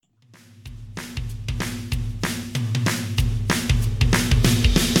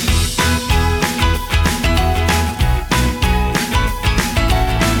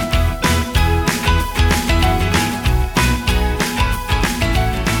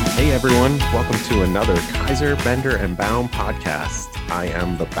Hey everyone, welcome to another Kaiser, Bender, and Baum podcast. I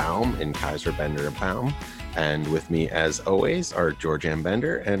am the Baum in Kaiser, Bender, and Baum, and with me as always are Georgianne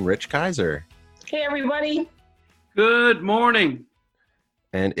Bender and Rich Kaiser. Hey everybody. Good morning.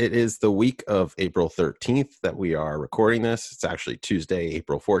 And it is the week of April 13th that we are recording this. It's actually Tuesday,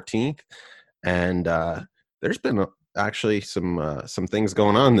 April 14th, and there's been actually some things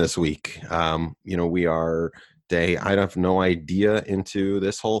going on this week. We are I have no idea into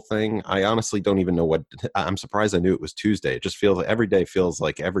this whole thing. I honestly don't even know I'm surprised I knew it was Tuesday. It just feels every day feels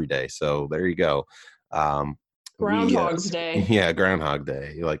like every day. So there you go. Groundhog's Day. Yeah, Groundhog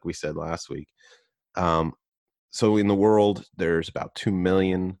Day, like we said last week. So in the world, there's about 2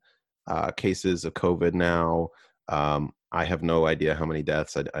 million cases of COVID now. I have no idea how many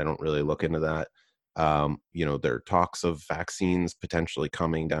deaths. I don't really look into that. There are talks of vaccines potentially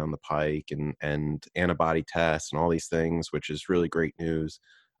coming down the pike and antibody tests and all these things, which is really great news.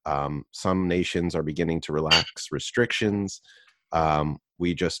 Some nations are beginning to relax restrictions.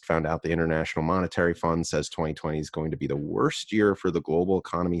 We just found out the International Monetary Fund says 2020 is going to be the worst year for the global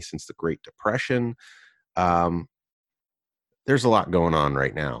economy since the Great Depression. There's a lot going on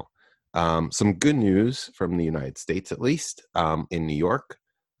right now. Some good news from the United States, at least, in New York.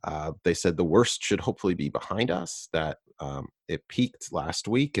 They said the worst should hopefully be behind us, that it peaked last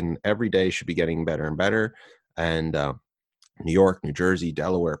week and every day should be getting better and better. And New York, New Jersey,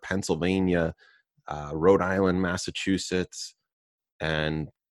 Delaware, Pennsylvania, Rhode Island, Massachusetts, and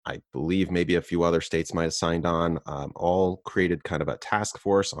I believe maybe a few other states might have signed on, all created kind of a task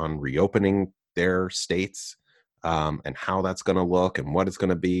force on reopening their states and how that's going to look and what it's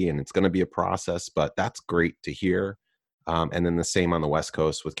going to be. And it's going to be a process, but that's great to hear. And then the same on the West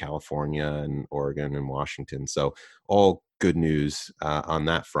Coast with California and Oregon and Washington. So all good news on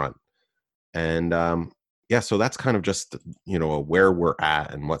that front. And so that's kind of just, where we're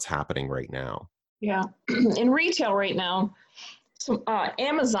at and what's happening right now. Yeah. In retail right now, so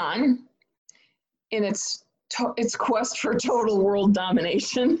Amazon, in its quest for total world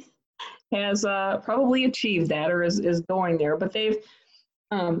domination, has probably achieved that or is going there. But they've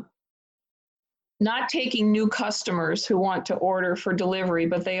not taking new customers who want to order for delivery,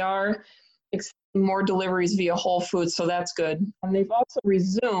 but they are accepting more deliveries via Whole Foods, so that's good. And they've also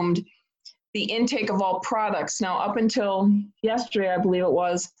resumed the intake of all products. Now, up until yesterday, I believe it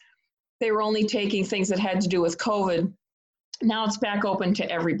was, they were only taking things that had to do with COVID. Now it's back open to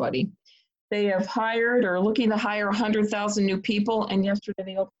everybody. They have hired or looking to hire 100,000 new people, and yesterday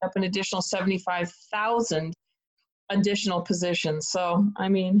they opened up an additional 75,000 additional positions. So, I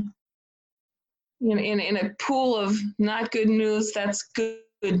mean, in a pool of not good news, that's good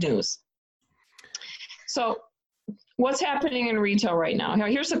news. So what's happening in retail right now?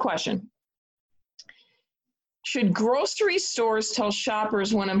 Here's the question. Should grocery stores tell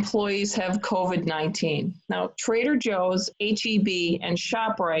shoppers when employees have COVID-19? Now, Trader Joe's, H-E-B, and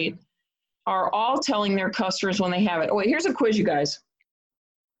ShopRite are all telling their customers when they have it. Oh, wait, here's a quiz, you guys.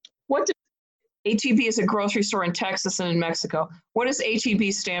 What does H-E-B is a grocery store in Texas and in Mexico. What does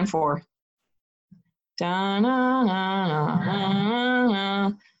H-E-B stand for? Oh,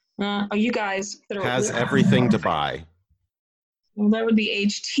 you guys that has everything to buy. Well, that would be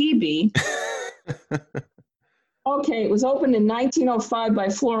HTB. Okay, it was opened in 1905 by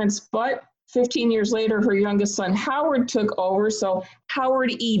Florence Butt. 15 years later, her youngest son Howard took over. So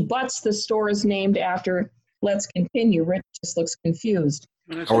Howard E. Butts, the store is named after. Let's continue. Rich just looks confused.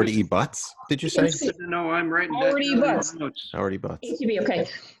 Howard E. Butts, did you say? No, I'm writing Howard E. Butts. Howard E. Butts. H-E-B, okay.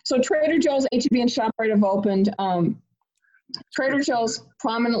 So Trader Joe's, H-E-B, and ShopRite have opened. Trader Joe's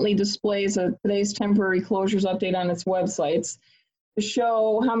prominently displays today's temporary closures update on its websites to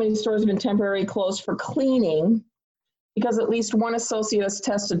show how many stores have been temporarily closed for cleaning because at least one associate has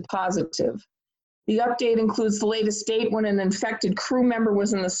tested positive. The update includes the latest date when an infected crew member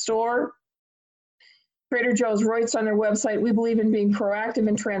was in the store. Trader Joe's writes on their website, "We believe in being proactive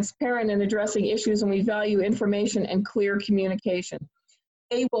and transparent in addressing issues, and we value information and clear communication."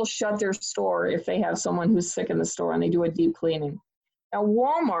 They will shut their store if they have someone who's sick in the store and they do a deep cleaning. Now,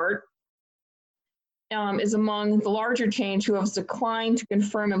 Walmart is among the larger chains who have declined to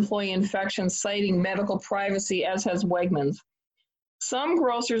confirm employee infections, citing medical privacy, as has Wegmans. Some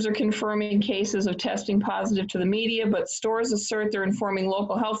grocers are confirming cases of testing positive to the media, but stores assert they're informing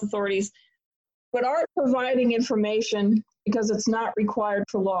local health authorities, but aren't providing information because it's not required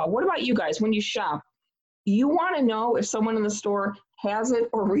for law. What about you guys when you shop? You want to know if someone in the store has it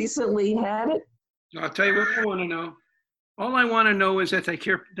or recently had it? I'll tell you what I want to know. All I want to know is that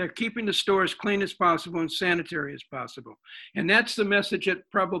they're keeping the store as clean as possible and sanitary as possible. And that's the message that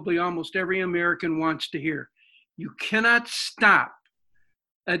probably almost every American wants to hear. You cannot stop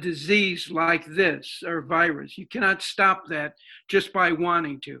a disease like this or virus. You cannot stop that just by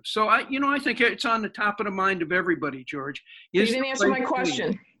wanting to. So I think it's on the top of the mind of everybody, George. You didn't answer my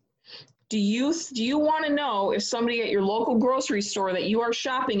question. Do you want to know if somebody at your local grocery store that you are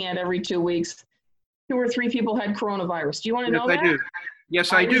shopping at every 2 weeks, 2 or 3 people had coronavirus? Do you want to know that? I do.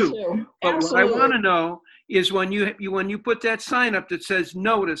 Yes, I do. But Absolutely. what I want to know is when you put that sign up that says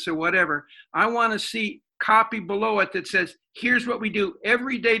notice or whatever, I want to see copy below it that says, here's what we do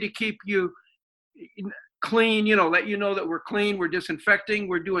every day to keep you clean, let you know that we're clean, we're disinfecting,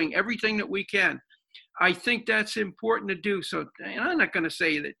 we're doing everything that we can. I think that's important to do. So, and I'm not going to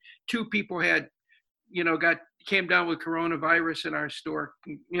say that 2 people came down with coronavirus in our store.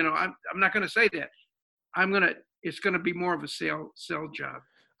 I'm not going to say that. It's going to be more of a sell job.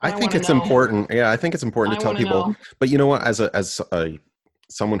 I think it's important. Yeah, I think it's important to tell people. But you know what? As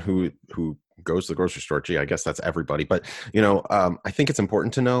someone who goes to the grocery store, I guess that's everybody. But I think it's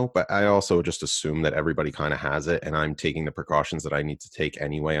important to know. But I also just assume that everybody kind of has it, and I'm taking the precautions that I need to take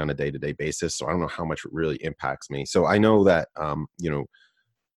anyway on a day-to-day basis. So I don't know how much it really impacts me. So I know that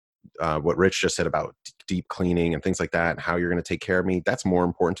what Rich just said about deep cleaning and things like that, and how you're going to take care of me, that's more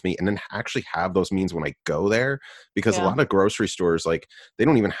important to me. And then actually have those means when I go there, because a lot of grocery stores, like, they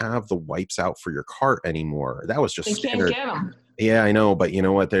don't even have the wipes out for your cart anymore. That was just they standard. Can't get them. Yeah, I know. But you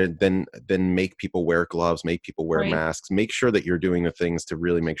know what? Then make people wear gloves, make people wear masks, make sure that you're doing the things to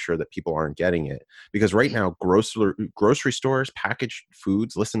really make sure that people aren't getting it. Because right now, grocery stores, packaged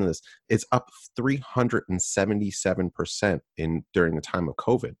foods, listen to this, it's up 377% during the time of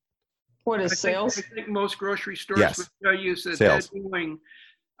COVID. What is sales? I think most grocery stores would tell you that they're doing.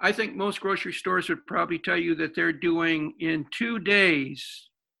 I think most grocery stores would probably tell you that they're doing in 2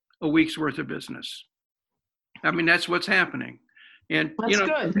 days a week's worth of business. I mean, that's what's happening, and that's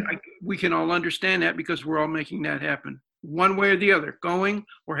good. We can all understand that because we're all making that happen, one way or the other, going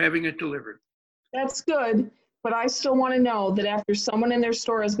or having it delivered. That's good, but I still want to know that after someone in their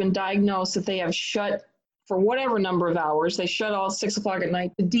store has been diagnosed that they have shut for whatever number of hours, they shut all 6 o'clock at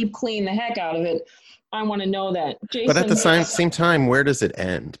night to deep clean the heck out of it. I want to know that. Jason, but at the same time, where does it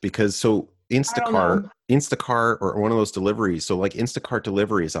end? Because Instacart or one of those deliveries, so like Instacart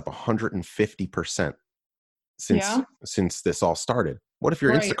delivery is up 150% since this all started. What if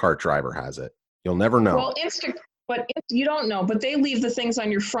your Instacart driver has it? You'll never know. Well, you don't know, but they leave the things on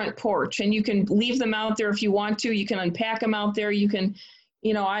your front porch, and you can leave them out there if you want to. You can unpack them out there. You can.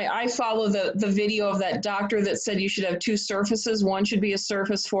 I follow the video of that doctor that said you should have 2 surfaces. One should be a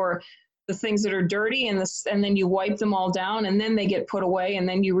surface for the things that are dirty, and then you wipe them all down, and then they get put away, and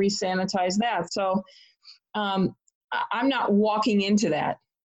then you re-sanitize that. So I'm not walking into that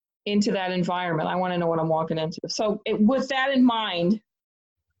environment. I want to know what I'm walking into. So with that in mind,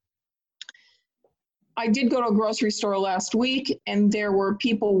 I did go to a grocery store last week, and there were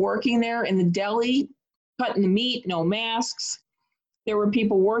people working there in the deli, cutting the meat, no masks. There were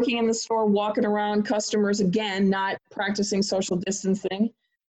people working in the store, walking around, customers, again, not practicing social distancing.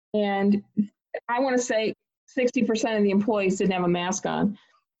 And I want to say 60% of the employees didn't have a mask on.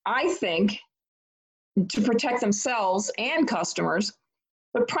 I think to protect themselves and customers,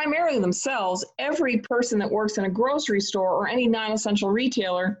 but primarily themselves, every person that works in a grocery store or any non-essential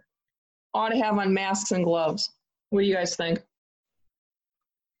retailer ought to have on masks and gloves. What do you guys think?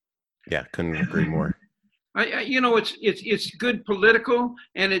 Yeah, couldn't agree more. It's good political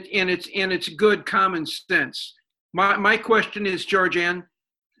and it's good common sense. My question is, Georgianne,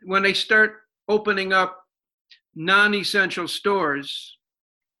 when they start opening up non-essential stores,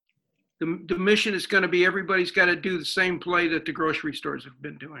 the mission is going to be everybody's got to do the same play that the grocery stores have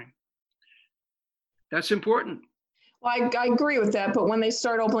been doing. That's important. Well, I agree with that, but when they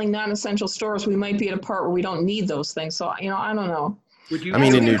start opening non-essential stores, we might be at a part where we don't need those things. So, I don't know.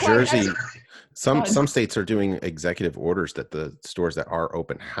 In New Jersey, some states are doing executive orders that the stores that are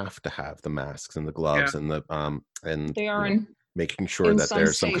open have to have the masks and the gloves and the and they are making sure that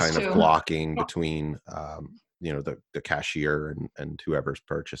there's some kind of blocking between the cashier and whoever's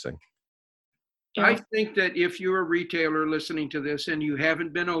purchasing. I think that if you're a retailer listening to this and you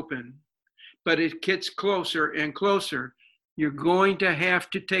haven't been open, but it gets closer and closer, you're going to have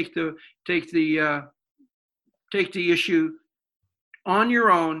to take the issue on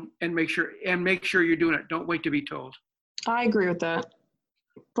your own and make sure you're doing it. Don't wait to be told. I agree with that.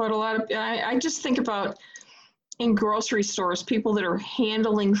 But I just think about in grocery stores, people that are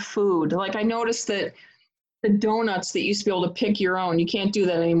handling food. Like I noticed that the donuts that used to be able to pick your own, you can't do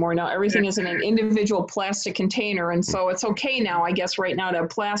that anymore. Now everything is in an individual plastic container. And so it's okay now, I guess, right now to have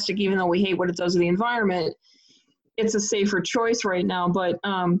plastic, even though we hate what it does to the environment. It's a safer choice right now. But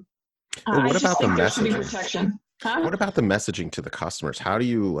what about the there should be protection. Huh? What about the messaging to the customers? How do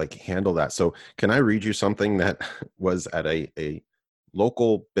you like handle that? So can I read you something that was at a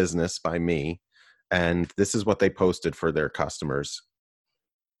local business by me? And this is what they posted for their customers.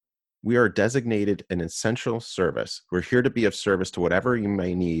 We are designated an essential service. We're here to be of service to whatever you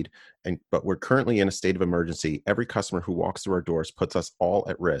may need, but we're currently in a state of emergency. Every customer who walks through our doors puts us all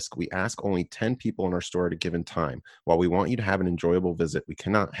at risk. We ask only 10 people in our store at a given time. While we want you to have an enjoyable visit, we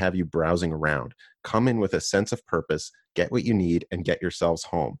cannot have you browsing around. Come in with a sense of purpose, get what you need, and get yourselves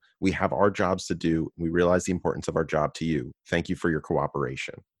home. We have our jobs to do. We realize the importance of our job to you. Thank you for your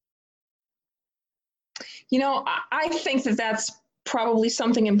cooperation. I think that that's probably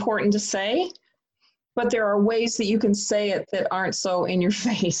something important to say, but there are ways that you can say it that aren't so in your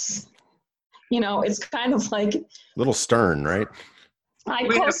face. It's kind of like A little stern, right?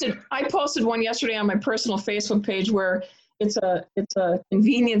 I posted one yesterday on my personal Facebook page where it's a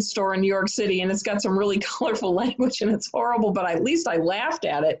convenience store in New York City, and it's got some really colorful language, and it's horrible, but at least I laughed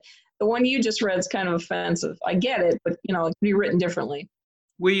at it. The one you just read is kind of offensive. I get it, but it can be written differently.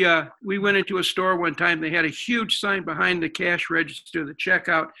 We went into a store one time. They had a huge sign behind the cash register, the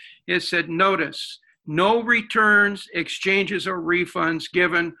checkout. It said, "Notice, no returns, exchanges, or refunds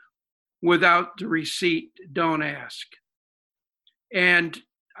given without the receipt. Don't ask." And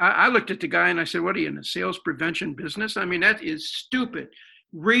I looked at the guy and I said, "What are you in the sales prevention business? I mean, that is stupid.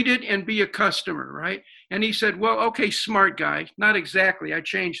 Read it and be a customer, right?" And he said, "Well, okay, smart guy." Not exactly. I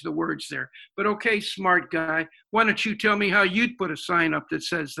changed the words there. But okay, smart guy, why don't you tell me how you'd put a sign up that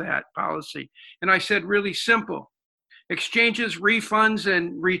says that policy? And I said, really simple. Exchanges, refunds,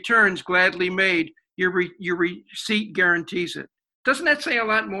 and returns gladly made. Your receipt guarantees it. Doesn't that say a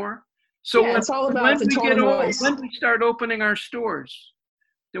lot more? So it's all about the tone of voice. When we start opening our stores,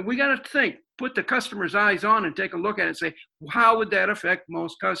 then we got to put the customer's eyes on and take a look at it and say, how would that affect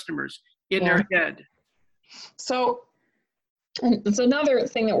most customers in their head? So it's another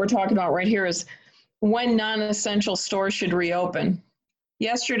thing that we're talking about right here is when non-essential stores should reopen.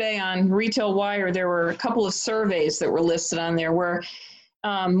 Yesterday on Retail Wire, there were a couple of surveys that were listed on there where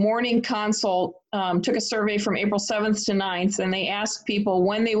Morning Consult took a survey from April 7th to 9th, and they asked people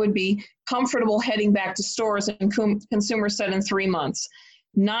when they would be comfortable heading back to stores, and consumers said in 3 months.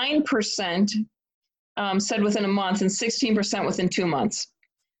 9% said within a month, and 16% within 2 months.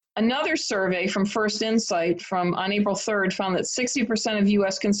 Another survey from First Insight on April 3rd found that 60% of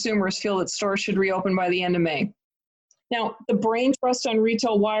U.S. consumers feel that stores should reopen by the end of May. Now, the brain trust on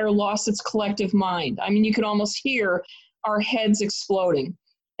Retail Wire lost its collective mind. I mean, you could almost hear our heads exploding.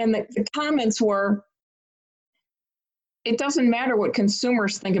 And the comments were, it doesn't matter what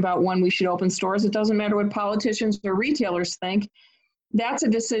consumers think about when we should open stores. It doesn't matter what politicians or retailers think. That's a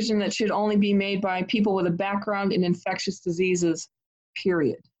decision that should only be made by people with a background in infectious diseases,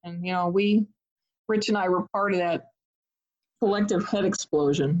 period. And, Rich and I were part of that collective head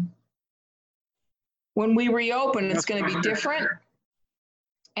explosion. When we reopen, it's going to be different.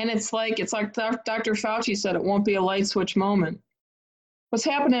 And it's like Dr. Fauci said, it won't be a light switch moment. What's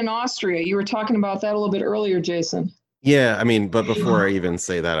happening in Austria? You were talking about that a little bit earlier, Jason. Yeah, I mean, but before I even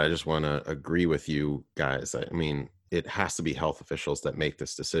say that, I just want to agree with you guys. I mean, it has to be health officials that make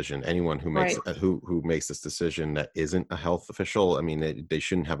this decision. Anyone who makes who makes this decision that isn't a health official, I mean, they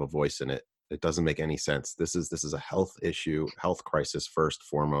shouldn't have a voice in it. It doesn't make any sense. This is a health issue, health crisis first,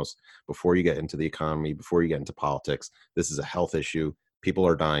 foremost. Before you get into the economy, before you get into politics, this is a health issue. People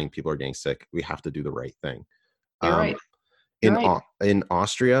are dying. People are getting sick. We have to do the right thing. You're right. In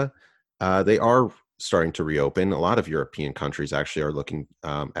Austria, they are starting to reopen. A lot of European countries actually are looking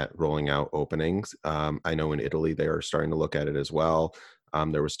at rolling out openings. I know in Italy they are starting to look at it as well.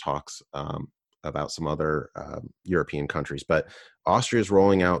 There was talks about some other European countries, but Austria is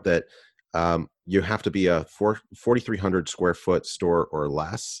rolling out that you have to be a 4,300 square foot store or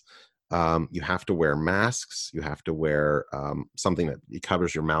less. You have to wear masks. You have to wear something that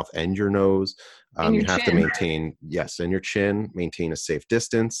covers your mouth and your nose. You have to maintain, and your chin, maintain a safe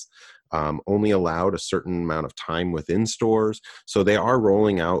distance. Only allowed a certain amount of time within stores. So they are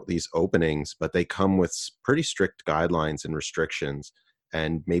rolling out these openings, but they come with pretty strict guidelines and restrictions.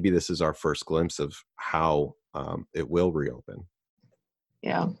 And maybe this is our first glimpse of how it will reopen.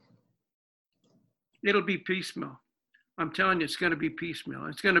 Yeah. It'll be piecemeal. I'm telling you, it's going to be piecemeal.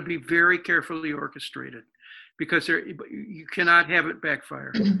 It's going to be very carefully orchestrated because you cannot have it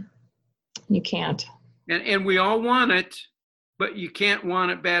backfire. You can't. And we all want it, but you can't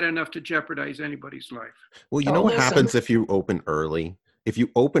want it bad enough to jeopardize anybody's life. Well, you know what happens if you open early? If you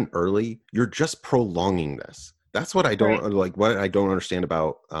open early, you're just prolonging this. That's what I don't like. What I don't understand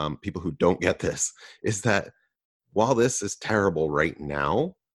about people who don't get this is that while this is terrible right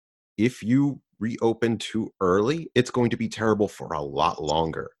now, if you reopen too early, it's going to be terrible for a lot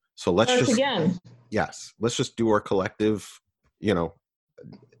longer. So let's just do our collective,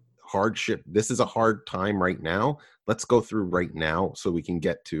 hardship. This is a hard time right now. Let's go through right now so we can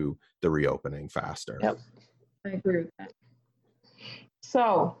get to the reopening faster. Yep, I agree with that.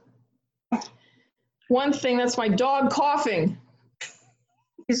 So, one thing, that's my dog coughing.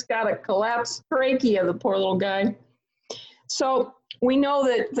 He's got a collapsed trachea, the poor little guy. So we know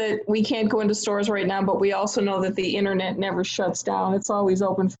that we can't go into stores right now, but we also know that the internet never shuts down. It's always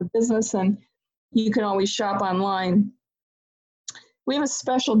open for business, and you can always shop online. We have a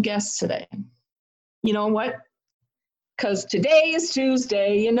special guest today. You know what? Because today is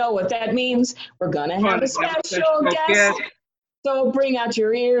Tuesday. You know what that means. We're going to have a special guest. So bring out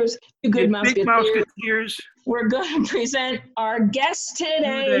your ears, you good musketeers. We're going to present our guest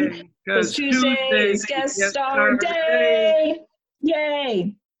today. Because Tuesday is guest star day.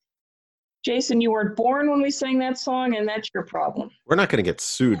 Yay. Jason, you weren't born when we sang that song, and that's your problem. We're not going to get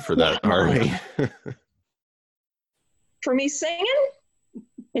sued for that, are we? For me singing?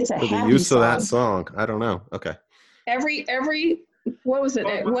 It's a for happy the use song. Of that song. I don't know. Okay. Every what was it?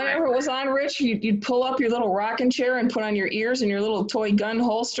 Whenever it was on, Rich, you'd pull up your little rocking chair and put on your ears and your little toy gun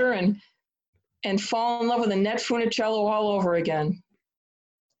holster and fall in love with a Annette Funicello all over again.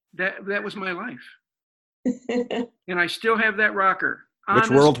 That was my life. And I still have that rocker. Which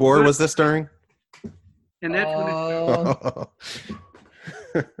World War was this during? And that's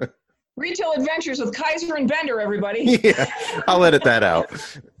Retail Adventures with Kaiser and Bender, everybody. Yeah, I'll edit that out.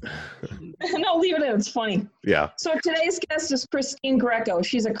 No, leave it in. It's funny. Yeah. So today's guest is Christine Greco.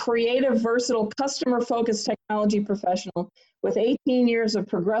 She's a creative, versatile, customer-focused technology professional with 18 years of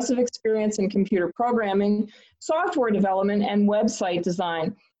progressive experience in computer programming, software development, and website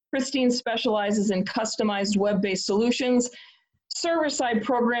design. Christine specializes in customized web-based solutions, server-side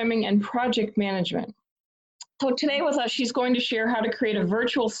programming, and project management. So today with us, she's going to share how to create a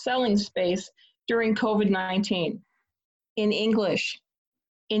virtual selling space during COVID-19 in English,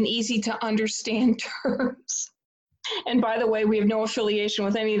 in easy to understand terms. And by the way, we have no affiliation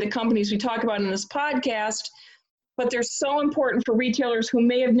with any of the companies we talk about in this podcast, but they're so important for retailers who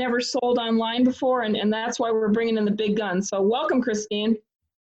may have never sold online before, and that's why we're bringing in the big guns. So welcome, Christine.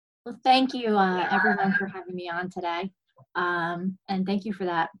 Well, thank you, everyone, for having me on today. And thank you for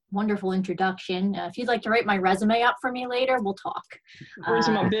that wonderful introduction. If you'd like to write my resume up for me later, we'll talk. Where's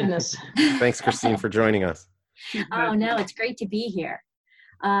my business? Thanks, Christine, for joining us. Oh, no, it's great to be here.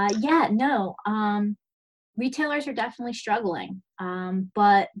 Retailers are definitely struggling.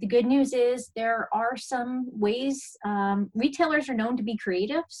 But the good news is there are some ways. Retailers are known to be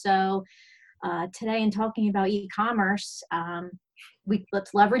creative. So today, in talking about e-commerce,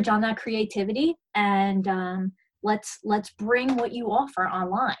 let's leverage on that creativity and let's bring what you offer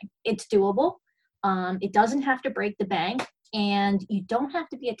online. It's doable. It doesn't have to break the bank, and you don't have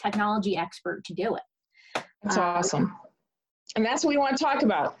to be a technology expert to do it. That's awesome. And that's what we want to talk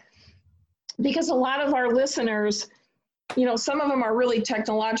about. Because a lot of our listeners, some of them are really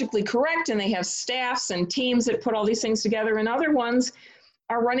technologically correct and they have staffs and teams that put all these things together, and other ones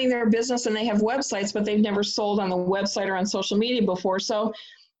are running their business and they have websites, but they've never sold on the website or on social media before. So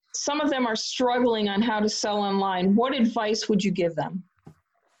some of them are struggling on how to sell online. What advice would you give them?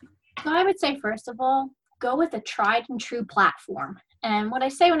 So I would say, first of all, go with a tried and true platform. And what I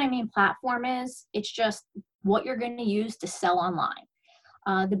say when I mean platform is, it's just what you're going to use to sell online.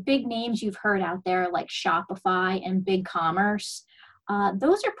 The big names you've heard out there like Shopify and BigCommerce,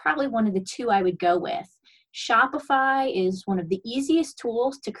 those are probably one of the two I would go with. Shopify is one of the easiest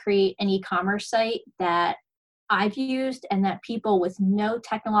tools to create an e-commerce site that I've used and that people with no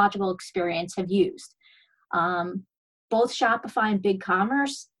technological experience have used. Both Shopify and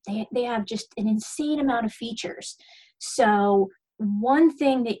BigCommerce, they have just an insane amount of features. So one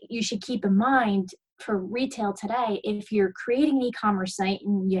thing that you should keep in mind for retail today, if you're creating an e-commerce site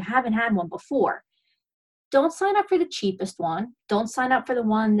and you haven't had one before, don't sign up for the cheapest one. Don't sign up for the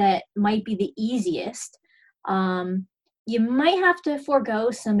one that might be the easiest. You might have to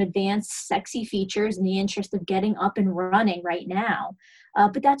forego some advanced sexy features in the interest of getting up and running right now,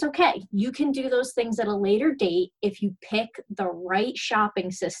 but that's okay. You can do those things at a later date if you pick the right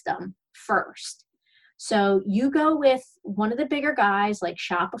shopping system first. So you go with one of the bigger guys like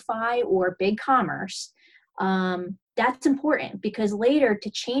Shopify or BigCommerce. That's important because later to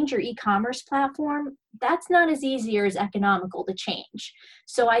change your e-commerce platform, that's not as easy or as economical to change.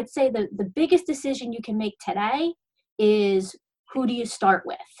 So I'd say the biggest decision you can make today is who do you start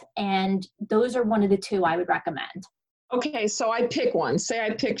with? And those are one of the two I would recommend. Okay, so I pick one. Say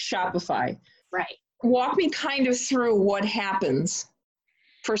I pick Shopify. Right. Walk me kind of through what happens.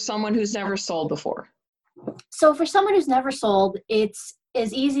 for someone who's never sold before? So for someone who's never sold, it's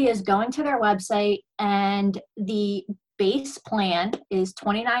as easy as going to their website, and the base plan is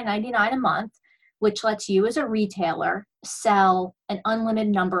 $29.99 a month, which lets you as a retailer sell an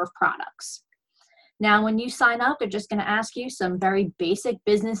unlimited number of products. Now, when you sign up, they're just going to ask you some very basic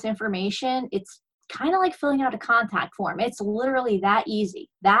business information. It's kind of like filling out a contact form. It's literally that easy.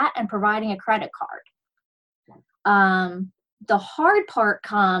 That and providing a credit card. The hard part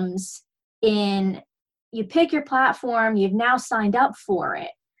comes in, you pick your platform, you've now signed up for it.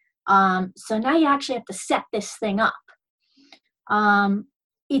 So now you actually have to set this thing up.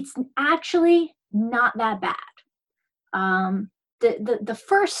 It's actually not that bad. The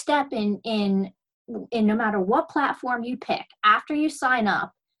first step in no matter what platform you pick, after you sign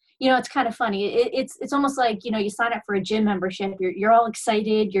up, it's kind of funny. It's almost like, you sign up for a gym membership, you're all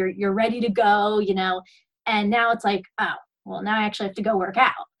excited, you're ready to go, and now it's like, oh, well, now I actually have to go work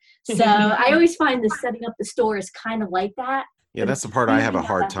out. So I always find the setting up the store is kind of like that. Yeah, that's the part I have a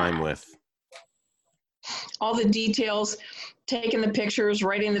hard time with. All the details, taking the pictures,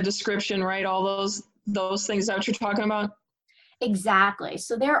 writing the description, right? All those things. Is that what you're talking about? Exactly.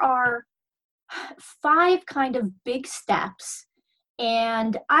 So there are 5 kind of big steps.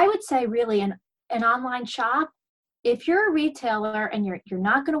 And I would say really an online shop, if you're a retailer and you're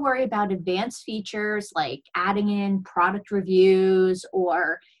not going to worry about advanced features like adding in product reviews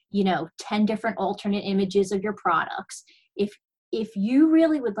or 10 different alternate images of your products, if you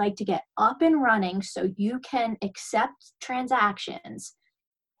really would like to get up and running so you can accept transactions,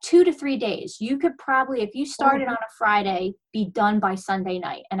 2 to 3 days, you could probably, if you started on a Friday, be done by Sunday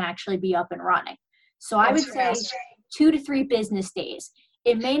night and actually be up and running. So I would say 2 to 3 business days.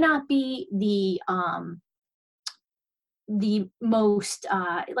 It may not be the most,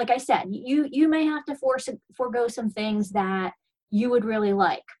 like I said, you may have to forego some things that you would really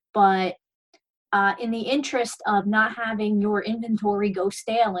like, but in the interest of not having your inventory go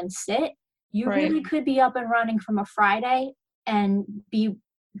stale and sit, you really could be up and running from a Friday and be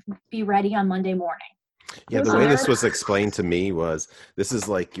ready on Monday morning. Yeah, the way this was explained to me was, this is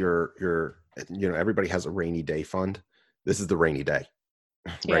like your everybody has a rainy day fund. This is the rainy day,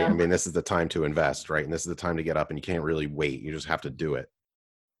 right? Yeah. I mean, this is the time to invest, right? And this is the time to get up, and you can't really wait. You just have to do it.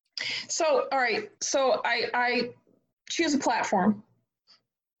 So, all right. So I choose a platform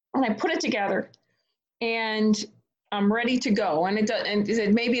and I put it together and I'm ready to go. And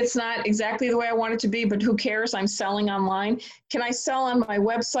maybe it's not exactly the way I want it to be, but who cares? I'm selling online. Can I sell on my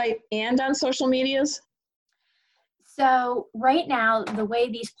website and on social medias? So right now, the way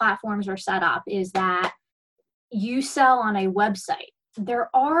these platforms are set up is that you sell on a website.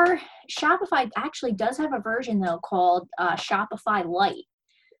 Shopify actually does have a version though called Shopify Lite,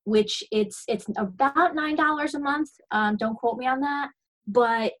 which it's about $9 a month. Don't quote me on that,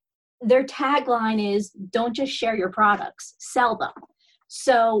 but their tagline is, don't just share your products, sell them.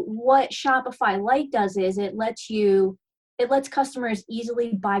 So what Shopify Lite does is it lets customers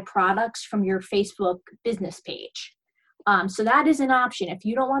easily buy products from your Facebook business page. So that is an option. If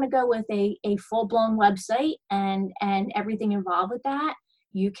you don't want to go with a full-blown website and everything involved with that,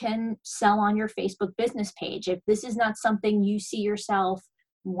 you can sell on your Facebook business page. If this is not something you see yourself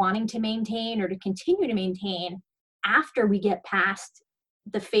wanting to maintain or to continue to maintain after we get past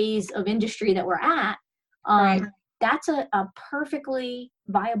the phase of industry that we're at, that's a perfectly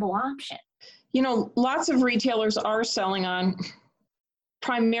viable option. Lots of retailers are selling on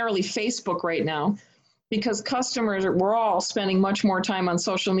primarily Facebook right now, because we're all spending much more time on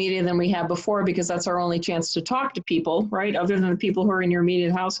social media than we have before, because that's our only chance to talk to people, right? Other than the people who are in your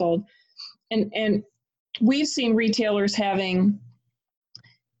immediate household. And we've seen retailers having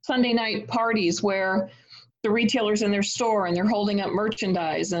Sunday night parties where the retailer's in their store and they're holding up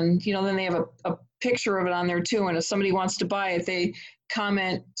merchandise, and then they have a picture of it on there too. And if somebody wants to buy it, they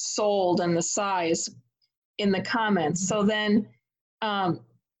comment sold and the size in the comments. So then,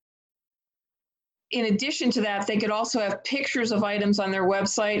 in addition to that, they could also have pictures of items on their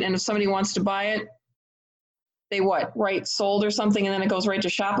website, and if somebody wants to buy it, they write sold or something, and then it goes right to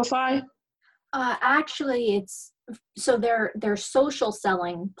Shopify? Actually, it's so their social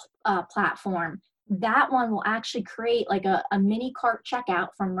selling platform. That one will actually create like a mini cart checkout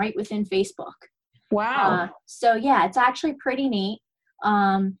from right within Facebook. Wow. So yeah, it's actually pretty neat.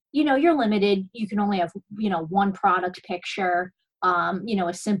 You're limited. You can only have, one product picture,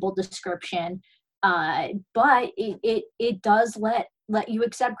 a simple description. But it does let you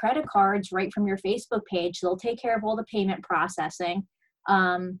accept credit cards right from your Facebook page. They'll take care of all the payment processing.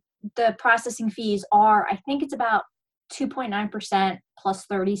 The processing fees are, I think it's about 2.9% plus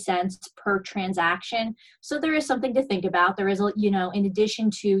 30 cents per transaction. So there is something to think about. There is, in addition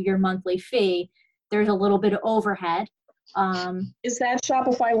to your monthly fee, there's a little bit of overhead. Is that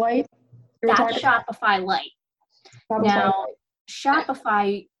Shopify Lite? That's Shopify Lite. Now,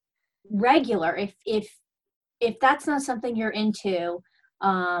 Shopify regular, if that's not something you're into,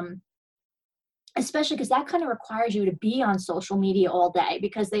 especially because that kind of requires you to be on social media all day,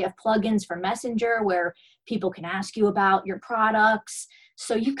 because they have plugins for Messenger where people can ask you about your products.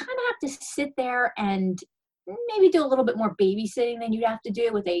 So you kind of have to sit there and maybe do a little bit more babysitting than you'd have to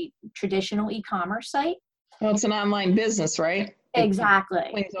do with a traditional e-commerce site. Well, it's an online business, right?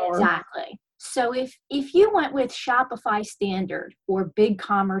 Exactly. Exactly. So if you went with Shopify Standard or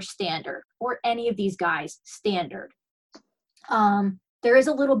BigCommerce Standard or any of these guys Standard, there is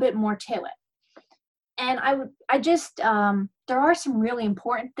a little bit more to it. And there are some really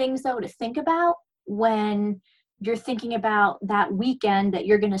important things though to think about when you're thinking about that weekend that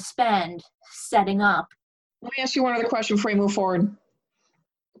you're going to spend setting up. Let me ask you one other question before we move forward.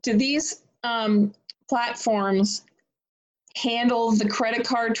 Do these platforms handle the credit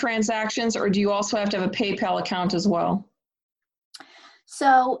card transactions, or do you also have to have a PayPal account as well?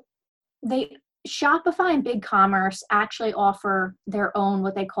 So Shopify and BigCommerce actually offer their own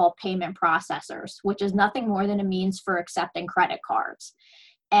what they call payment processors, which is nothing more than a means for accepting credit cards.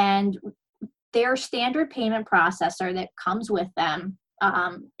 And their standard payment processor that comes with them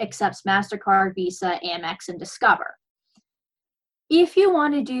accepts MasterCard, Visa, Amex, and Discover. If you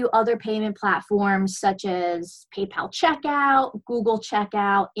want to do other payment platforms such as PayPal Checkout, Google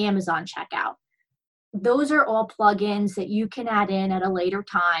Checkout, Amazon Checkout, those are all plugins that you can add in at a later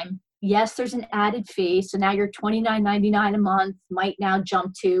time. Yes, there's an added fee. So now your $29.99 a month might now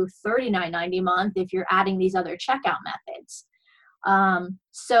jump to $39.90 a month if you're adding these other checkout methods.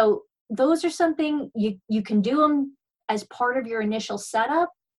 So those are something you can do them as part of your initial setup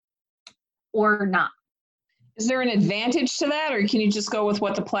or not. Is there an advantage to that, or can you just go with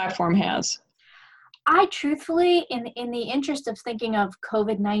what the platform has? I truthfully, in the interest of thinking of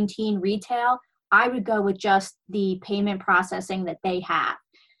COVID-19 retail, I would go with just the payment processing that they have.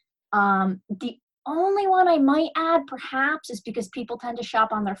 The only one I might add perhaps is because people tend to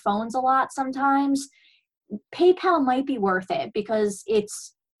shop on their phones a lot sometimes. PayPal might be worth it because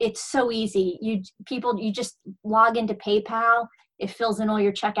it's so easy. You just log into PayPal, it fills in all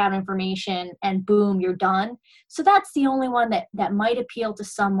your checkout information, and boom, you're done. So that's the only one that might appeal to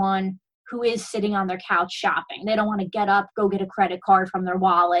someone who is sitting on their couch shopping. They don't want to get up, go get a credit card from their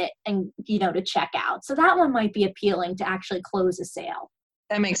wallet and, to check out. So that one might be appealing to actually close a sale.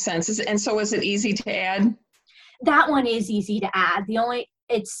 That makes sense. And so is it easy to add? That one is easy to add. You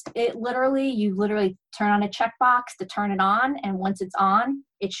literally turn on a checkbox to turn it on. And once it's on,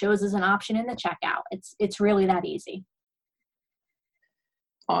 it shows as an option in the checkout. It's really that easy.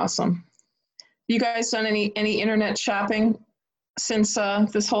 Awesome. You guys done any internet shopping since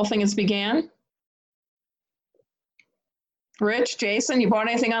this whole thing has began? Rich, Jason, you bought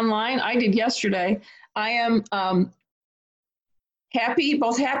anything online? I did yesterday. I am both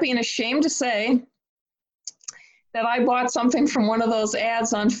happy and ashamed to say that I bought something from one of those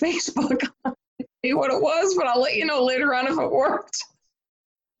ads on Facebook. I don't know what it was, but I'll let you know later on if it worked.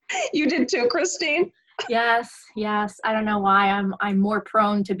 You did too, Christine? Yes. I don't know why I'm more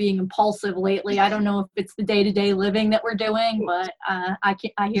prone to being impulsive lately. I don't know if it's the day-to-day living that we're doing, but I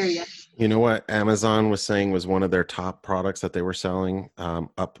hear you. You know what Amazon was saying was one of their top products that they were selling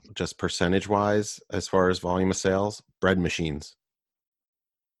up just percentage-wise as far as volume of sales? Bread machines.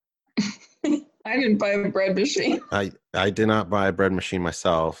 I didn't buy a bread machine. I did not buy a bread machine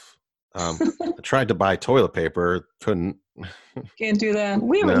myself. I tried to buy toilet paper, couldn't. Can't do that.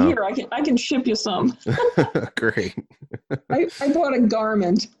 We have it here. I can ship you some. Great. I bought a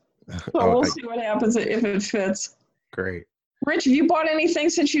garment. So we'll see what happens if it fits. Great. Rich, have you bought anything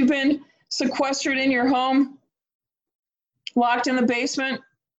since you've been sequestered in your home? Locked in the basement?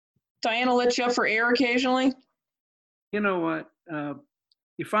 Diana lit you up for air occasionally? You know what?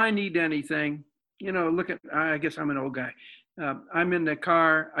 If I need anything, I guess I'm an old guy. I'm in the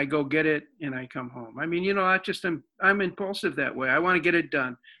car, I go get it, and I come home. I mean, I'm impulsive that way. I want to get it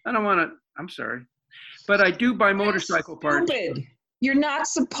done. I don't want to, I'm sorry. But I do buy motorcycle parts. You're not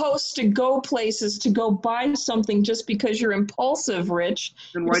supposed to go places to go buy something just because you're impulsive, Rich.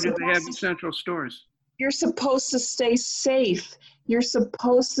 Then why do they have essential stores? You're supposed to stay safe. You're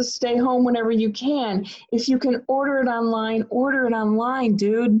supposed to stay home whenever you can. If you can order it online,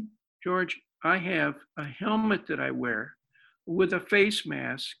 dude. George, I have a helmet that I wear with a face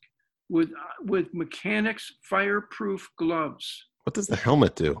mask with mechanics fireproof gloves. What does the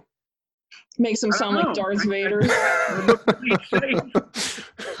helmet do? Makes him I sound don't like know. Darth Vader. I look pretty safe.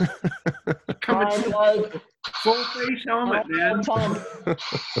 Coming full face helmet, man.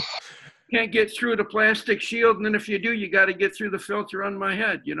 Can't get through the plastic shield, and then if you do, you got to get through the filter on my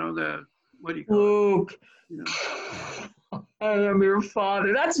head. You know, the, what do you call it? Luke, You know. I am your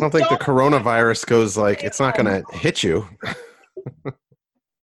father. That's I don't think the dumb. coronavirus goes like, it's not going to hit you.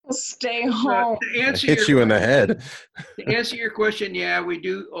 Stay home. To answer Hit you in the head. To answer your question, yeah, we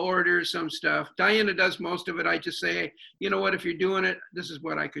do order some stuff. Diana does most of it. I just say, hey, you know what, if you're doing it, this is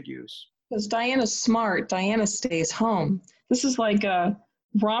what I could use. Because Diana's smart. Diana stays home. This is like a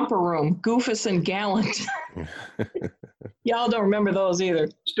romper room, Goofus and Gallant. Y'all don't remember those either.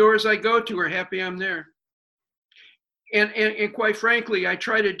 Stores I go to are happy I'm there. And quite frankly, I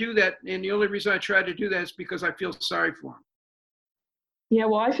try to do that. And the only reason I try to do that is because I feel sorry for them. Yeah,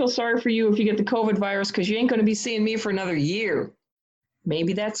 well, I feel sorry for you if you get the COVID virus because you ain't going to be seeing me for another year.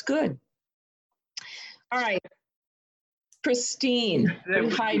 Maybe that's good. All right. Christine, we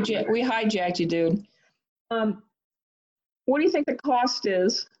hijacked you, dude. What do you think the cost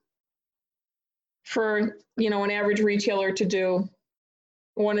is for, you know, an average retailer to do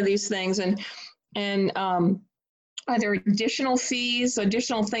one of these things? And are there additional fees,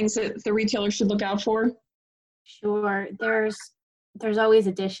 additional things that the retailer should look out for? Sure. There's always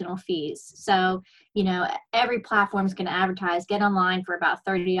additional fees. So, you know, every platform is going to advertise, get online for about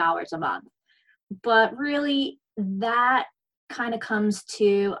 $30 a month. But really, that kind of comes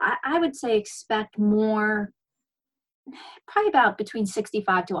to, I would say, expect more, probably about between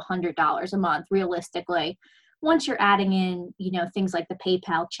 $65 to $100 a month, realistically. Once you're adding in, you know, things like the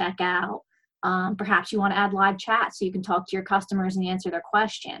PayPal checkout, perhaps you want to add live chat so you can talk to your customers and answer their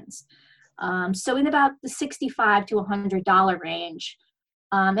questions. So in about the $65 to $100 range.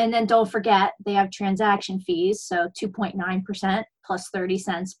 And then don't forget, they have transaction fees. So 2.9% plus 30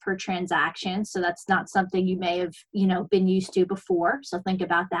 cents per transaction. So that's not something you may have, you know, been used to before. So think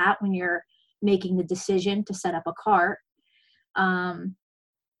about that when you're making the decision to set up a cart. And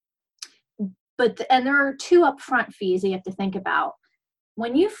there are two upfront fees that you have to think about.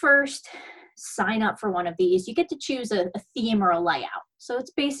 When you first sign up for one of these, you get to choose a theme or a layout. So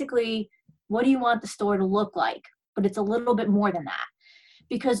it's basically, what do you want the store to look like? But it's a little bit more than that,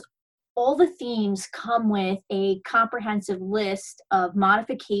 because all the themes come with a comprehensive list of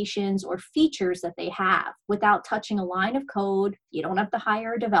modifications or features that they have without touching a line of code. You don't have to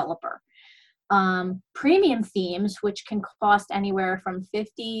hire a developer. Premium themes, which can cost anywhere from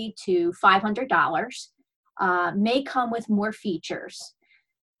 $50 to $500, may come with more features.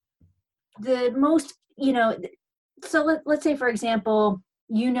 The most, you know, so let's say, for example,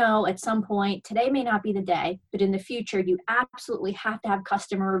 you know, at some point, today may not be the day, but in the future, you absolutely have to have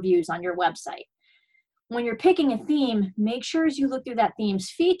customer reviews on your website. When you're picking a theme, make sure as you look through that theme's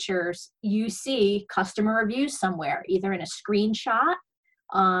features, you see customer reviews somewhere, either in a screenshot,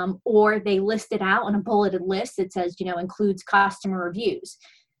 or they list it out on a bulleted list that says, you know, includes customer reviews.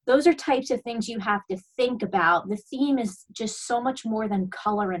 Those are types of things you have to think about. The theme is just so much more than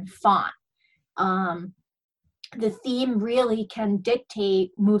color and font. The theme really can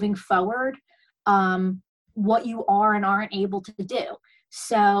dictate moving forward what you are and aren't able to do.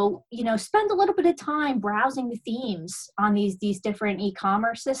 So, you know, spend a little bit of time browsing the themes on these different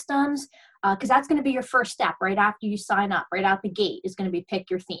e-commerce systems, because that's going to be your first step right after you sign up. Right out the gate is going to be pick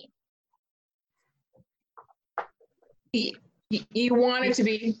your theme. You want it to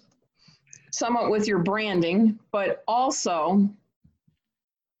be somewhat with your branding, but also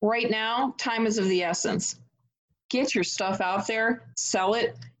right now, time is of the essence. Get your stuff out there, sell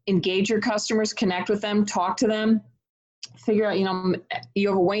it, engage your customers, connect with them, talk to them, figure out, you know, you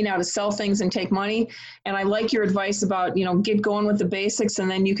have a way now to sell things and take money. And I like your advice about, you know, get going with the basics,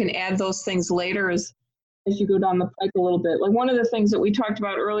 and then you can add those things later as you go down the pike a little bit. Like one of the things that we talked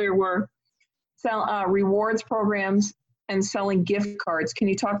about earlier were rewards programs and selling gift cards. Can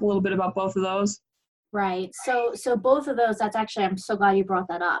you talk a little bit about both of those? Right. So both of those, that's actually, I'm so glad you brought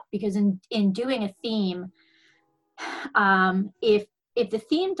that up, because in doing a theme, if the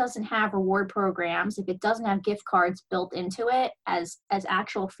theme doesn't have reward programs, if it doesn't have gift cards built into it as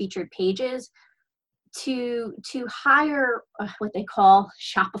actual featured pages, to hire what they call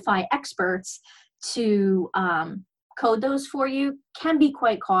Shopify experts to code those for you can be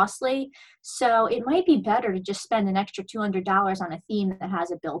quite costly. So it might be better to just spend an extra $200 on a theme that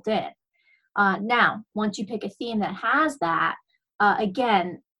has it built in. Now, once you pick a theme that has that,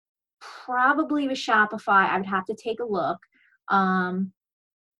 again, probably with Shopify, I would have to take a look. I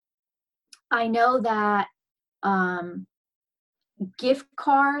know that gift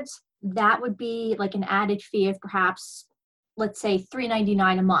cards, that would be like an added fee of perhaps let's say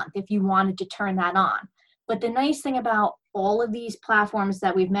 $3.99 a month if you wanted to turn that on. But the nice thing about all of these platforms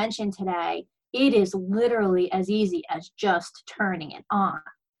that we've mentioned today, it is literally as easy as just turning it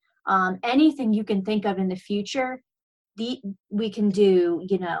on. Anything you can think of in the future, we can do,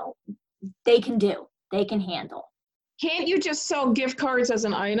 they can handle. Can't you just sell gift cards as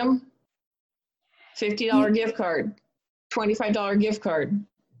an item? $50 gift card, $25 gift card.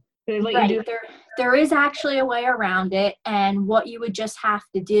 They let Right. you do There is actually a way around it. And what you would just have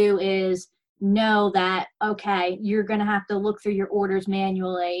to do is know that, okay, you're going to have to look through your orders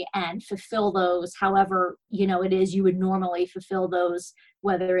manually and fulfill those however, it is you would normally fulfill those,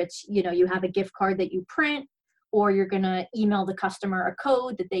 whether it's, you have a gift card that you print, or you're going to email the customer a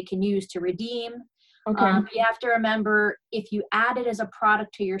code that they can use to redeem. Okay. You have to remember, if you add it as a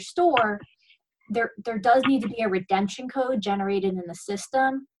product to your store, there does need to be a redemption code generated in the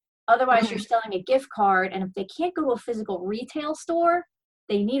system. Otherwise, Okay. you're selling a gift card, and if they can't go to a physical retail store,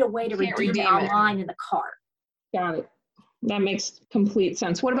 they need a way to redeem it online in the cart. Got it. That makes complete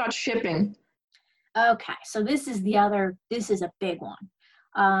sense. What about shipping? Okay, so this is a big one.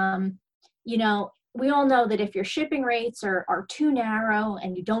 We all know that if your shipping rates are too narrow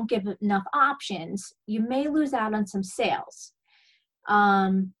and you don't give enough options, you may lose out on some sales.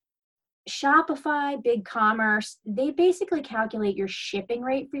 Shopify, BigCommerce, they basically calculate your shipping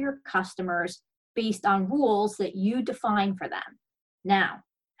rate for your customers based on rules that you define for them. Now,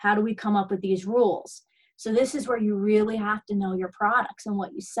 how do we come up with these rules? So this is where you really have to know your products and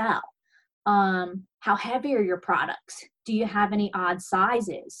what you sell. How heavy are your products? Do you have any odd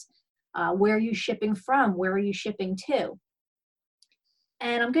sizes? Where are you shipping from? Where are you shipping to?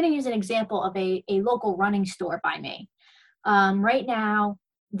 And I'm going to use an example of a local running store by me. Right now,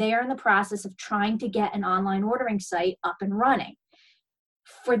 they are in the process of trying to get an online ordering site up and running.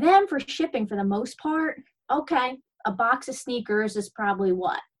 For them, for shipping, for the most part, okay, a box of sneakers is probably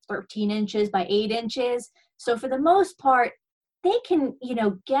 13 inches by 8 inches. So for the most part, they can,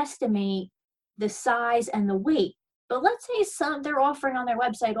 guesstimate the size and the weight. But let's say they're offering on their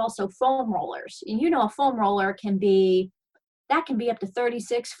website also foam rollers. And a foam roller can be up to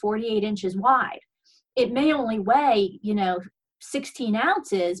 36, 48 inches wide. It may only weigh, 16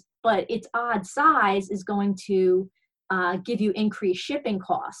 ounces, but its odd size is going to give you increased shipping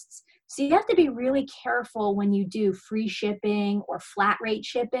costs. So you have to be really careful when you do free shipping or flat rate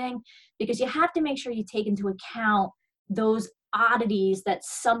shipping, because you have to make sure you take into account those oddities that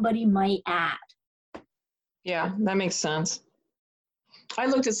somebody might add. Yeah, that makes sense. I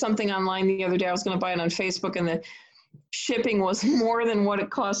looked at something online the other day. I was going to buy it on Facebook, and the shipping was more than what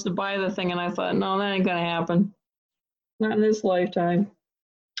it cost to buy the thing. And I thought, no, that ain't going to happen. Not in this lifetime.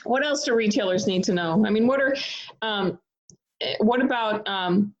 What else do retailers need to know? I mean, what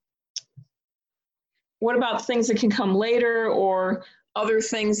about things that can come later, or other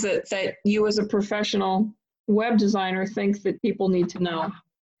things that you as a professional web designer think that people need to know?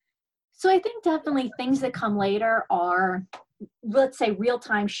 So I think definitely things that come later are, let's say,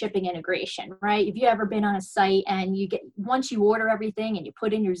 real-time shipping integration, right? If you ever been on a site and once you order everything and you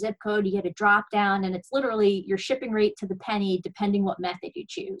put in your zip code, you get a drop down and it's literally your shipping rate to the penny, depending what method you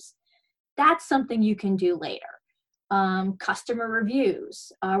choose. That's something you can do later. Customer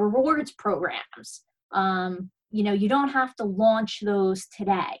reviews, rewards programs. You don't have to launch those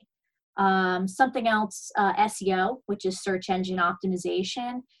today. Something else, SEO, which is search engine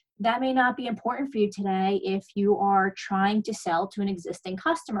optimization. That may not be important for you today if you are trying to sell to an existing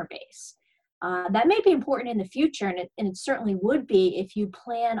customer base. That may be important in the future, and it certainly would be if you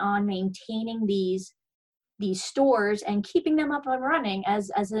plan on maintaining these stores and keeping them up and running as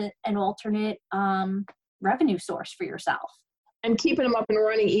an alternate revenue source for yourself. And keeping them up and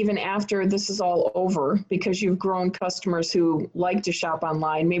running even after this is all over, because you've grown customers who like to shop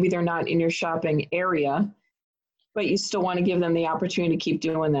online. Maybe they're not in your shopping area, but you still want to give them the opportunity to keep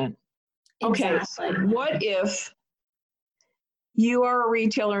doing that. Okay, Exactly. so what if you are a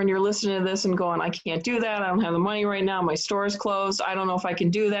retailer and you're listening to this and going, I can't do that. I don't have the money right now. My store is closed. I don't know if I can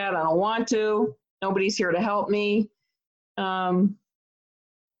do that. I don't want to. Nobody's here to help me. Is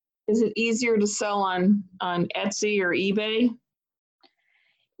it easier to sell on Etsy or eBay?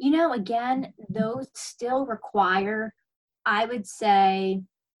 Again, those still require, I would say,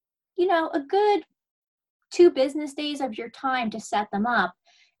 a good 2 business days of your time to set them up.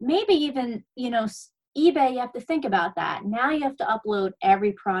 Maybe even, eBay, you have to think about that. Now you have to upload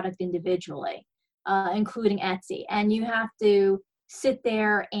every product individually, including Etsy. And you have to sit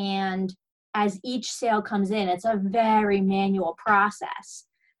there, and as each sale comes in, it's a very manual process.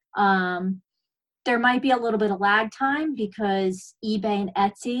 There might be a little bit of lag time because eBay and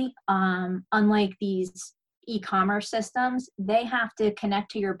Etsy, unlike these e-commerce systems, they have to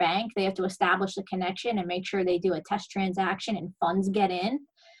connect to your bank. They have to establish the connection and make sure they do a test transaction and funds get in.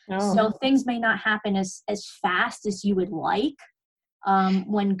 So things may not happen as fast as you would like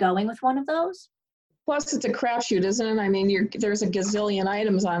when going with one of those. Plus, it's a crapshoot, isn't it? I mean, there's a gazillion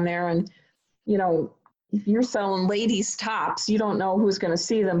items on there, and if you're selling ladies' tops, you don't know who's going to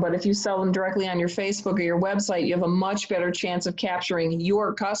see them. But if you sell them directly on your Facebook or your website, you have a much better chance of capturing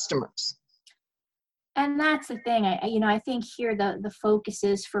your customers. And that's the thing. I think here the focus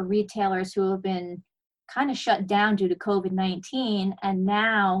is for retailers who have been kind of shut down due to COVID-19, and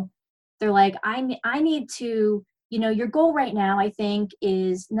now they're like, I need to, your goal right now, I think,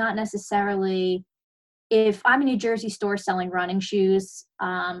 is not necessarily, if I'm a New Jersey store selling running shoes,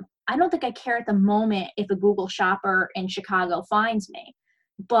 I don't think I care at the moment if a Google shopper in Chicago finds me.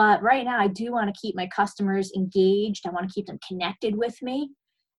 But right now, I do want to keep my customers engaged. I want to keep them connected with me.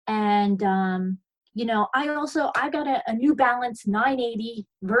 And, I got a New Balance 980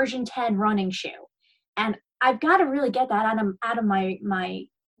 version 10 running shoe. And I've got to really get that out of my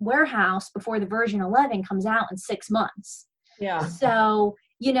warehouse before the version 11 comes out in 6 months. Yeah. So,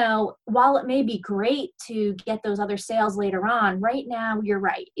 while it may be great to get those other sales later on, right now, you're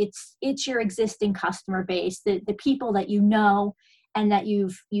right. It's your existing customer base, the people that and that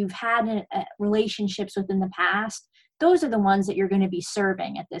you've had relationships with in the past. Those are the ones that you're going to be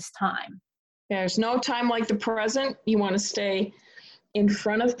serving at this time. There's no time like the present. You want to stay in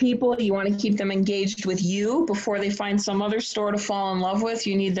front of people. You want to keep them engaged with you before they find some other store to fall in love with.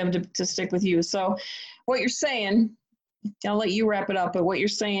 You need them to stick with you. So what you're saying, I'll let you wrap it up, but what you're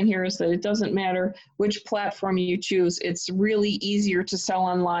saying here is that it doesn't matter which platform you choose. It's really easier to sell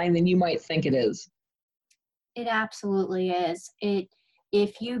online than you might think it is. It absolutely is.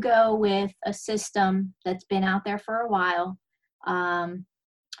 If you go with a system that's been out there for a while,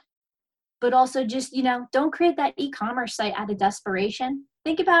 but also just, don't create that e-commerce site out of desperation.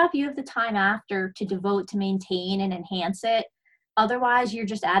 Think about if you have the time after to devote to maintain and enhance it. Otherwise, you're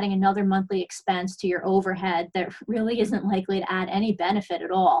just adding another monthly expense to your overhead that really isn't likely to add any benefit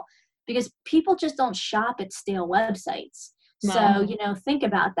at all, because people just don't shop at stale websites. No. So, think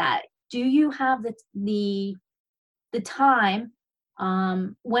about that. Do you have the time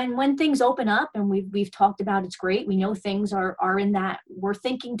when things open up, and we've talked about it's great. We know things are in that, we're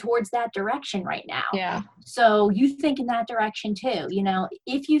thinking towards that direction right now. Yeah. So you think in that direction too.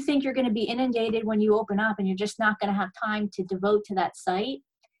 If you think you're going to be inundated when you open up and you're just not going to have time to devote to that site,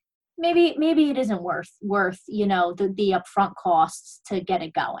 maybe it isn't worth the upfront costs to get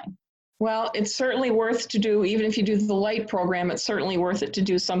it going. Well, it's certainly worth to do, even if you do the light program, it's certainly worth it to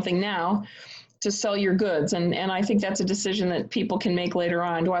do something now to sell your goods. And I think that's a decision that people can make later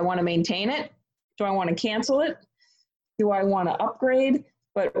on. Do I want to maintain it? Do I want to cancel it? Do I want to upgrade?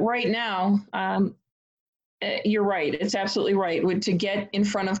 But right now, you're right. It's absolutely right. To get in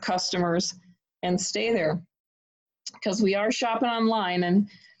front of customers and stay there, because we are shopping online.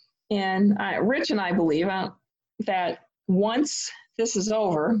 And Rich and I believe that once this is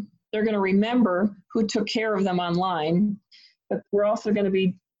over, they're going to remember who took care of them online. But we're also going to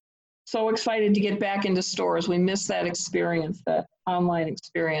be so excited to get back into stores. We miss that experience, that online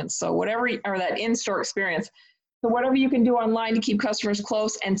experience. So or that in-store experience. So whatever you can do online to keep customers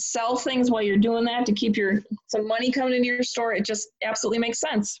close and sell things while you're doing that to keep some money coming into your store, it just absolutely makes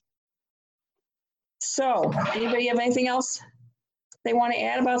sense. So anybody have anything else they want to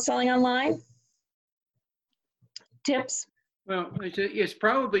add about selling online? Tips? Well, it's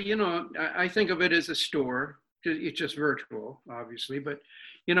probably, I think of it as a store. It's just virtual, obviously, but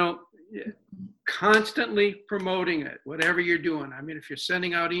constantly promoting it, whatever you're doing. I mean, if you're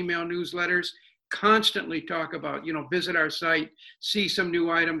sending out email newsletters, constantly talk about, visit our site, see some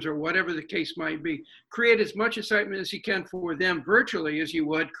new items, or whatever the case might be. Create as much excitement as you can for them virtually as you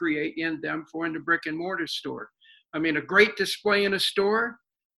would create in the brick and mortar store. I mean, a great display in a store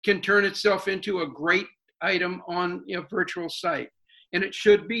can turn itself into a great item on a virtual site. And it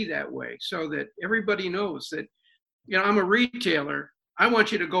should be that way, so that everybody knows that, I'm a retailer. I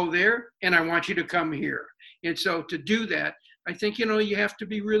want you to go there, and I want you to come here. And so to do that, I think, you have to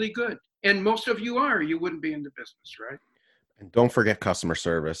be really good. And most of you are. You wouldn't be in the business, right? And don't forget customer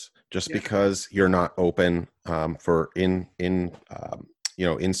service. Just because you're not open for in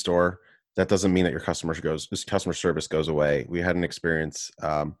store, that doesn't mean that your customer service goes away. We had an experience,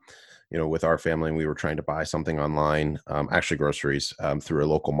 with our family, and we were trying to buy something online, actually groceries, through a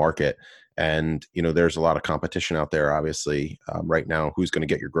local market. And, there's a lot of competition out there, obviously, right now, who's going to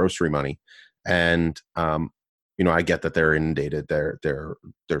get your grocery money. And, I get that they're inundated.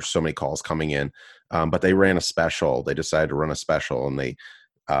 There's so many calls coming in, but they ran a special. They decided to run a special, and they,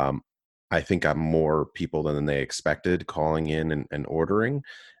 I think got more people than they expected calling in and ordering,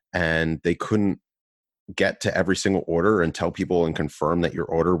 and they couldn't get to every single order and tell people and confirm that your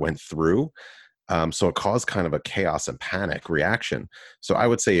order went through. So it caused kind of a chaos and panic reaction. So I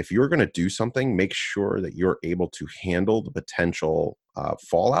would say if you're going to do something, make sure that you're able to handle the potential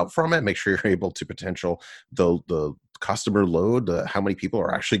fallout from it. Make sure you're able to potential the customer load, how many people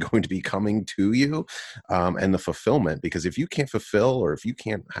are actually going to be coming to you, and the fulfillment. Because if you can't fulfill, or if you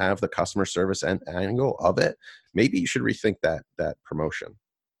can't have the customer service angle of it, maybe you should rethink that promotion.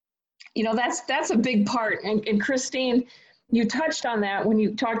 That's a big part. And Christine, you touched on that when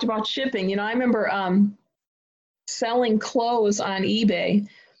you talked about shipping. I remember selling clothes on eBay,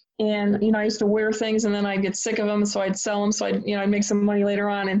 and I used to wear things and then I'd get sick of them, so I'd sell them, so I'd make some money later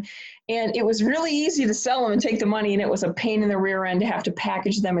on, and it was really easy to sell them and take the money, and it was a pain in the rear end to have to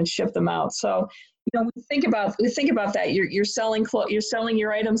package them and ship them out. So we think about that. You're selling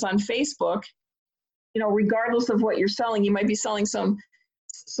your items on Facebook. Regardless of what you're selling, you might be selling some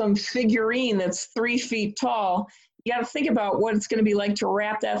figurine that's 3 feet tall. You got to think about what it's going to be like to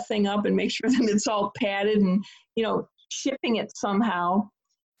wrap that thing up and make sure that it's all padded and, shipping it somehow to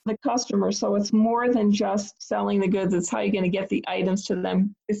the customer. So it's more than just selling the goods. It's how you're going to get the items to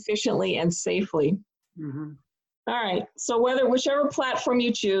them efficiently and safely. Mm-hmm. All right. So whichever platform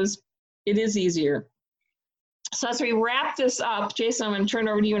you choose, it is easier. So as we wrap this up, Jason, I'm going to turn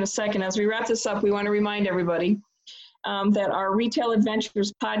it over to you in a second. As we wrap this up, we want to remind everybody that our Retail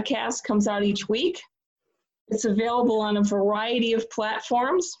Adventures podcast comes out each week. It's available on a variety of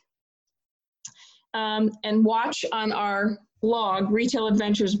platforms, and watch on our blog,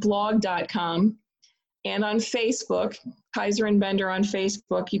 retailadventuresblog.com, and on Facebook, Kaiser and Bender on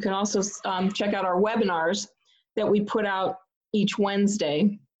Facebook. You can also check out our webinars that we put out each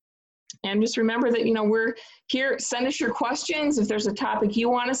Wednesday. And just remember that, we're here. Send us your questions. If there's a topic you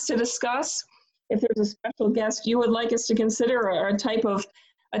want us to discuss, if there's a special guest you would like us to consider, or a type of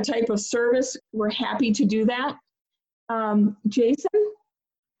service, we're happy to do that. Jason,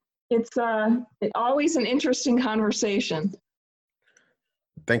 it's always an interesting conversation.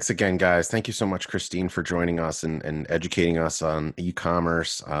 Thanks again, guys. Thank you so much, Christine, for joining us and educating us on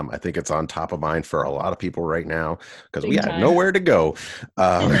e-commerce. I think it's on top of mind for a lot of people right now because we have nowhere to go.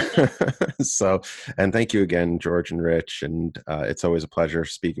 And thank you again, George and Rich. And it's always a pleasure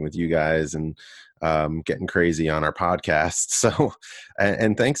speaking with you guys and getting crazy on our podcast. So,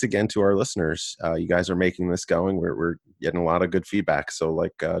 and thanks again to our listeners. You guys are making this going. We're getting a lot of good feedback. So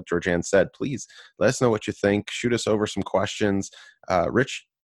like Georgianne said, please let us know what you think. Shoot us over some questions. Rich?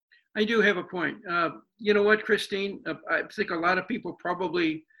 I do have a point. You know what, Christine? I think a lot of people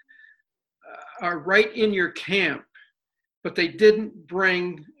probably are right in your camp, but they didn't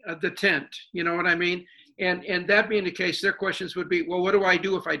bring the tent. You know what I mean? And that being the case, their questions would be, well, what do I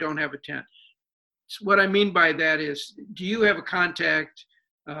do if I don't have a tent? So what I mean by that is, do you have a contact,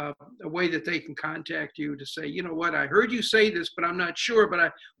 a way that they can contact you to say, you know what, I heard you say this, but I'm not sure, but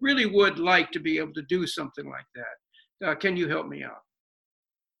I really would like to be able to do something like that. Can you help me out?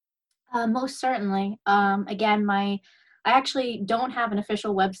 Most certainly. Again, I actually don't have an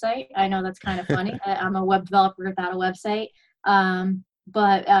official website. I know that's kind of funny. I'm a web developer without a website.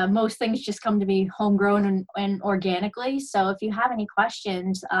 But most things just come to me homegrown and organically. So if you have any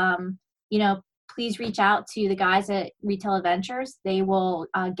questions, please reach out to the guys at Retail Adventures. They will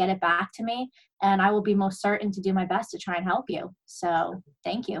get it back to me, and I will be most certain to do my best to try and help you. So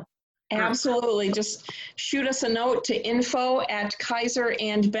thank you. Absolutely. Just shoot us a note to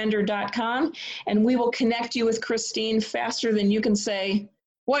info@kaiserandbender.com, and we will connect you with Christine faster than you can say,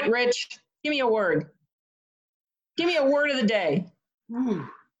 what, Rich? Give me a word. Give me a word of the day. Ooh.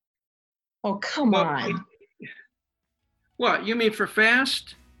 Oh, come on. What, you mean for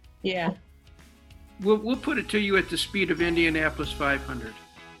fast? Yeah. We'll put it to you at the speed of Indianapolis 500.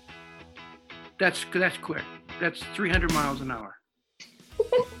 That's quick. That's 300 miles an hour.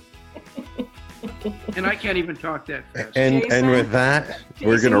 And I can't even talk that fast. And with that,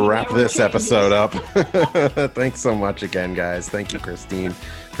 we're going to wrap this episode up. Thanks so much again, guys. Thank you, Christine,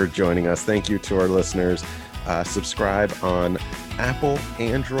 for joining us. Thank you to our listeners. Subscribe on Apple,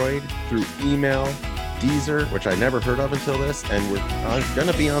 Android, through email, Deezer, which I never heard of until this, and we're going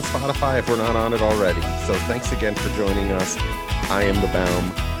to be on Spotify if we're not on it already. So thanks again for joining us. I am the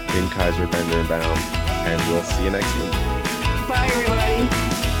Baum, in Kaiser, Bender, and Baum, and we'll see you next week. Bye, everybody.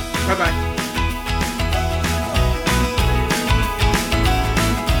 Bye-bye.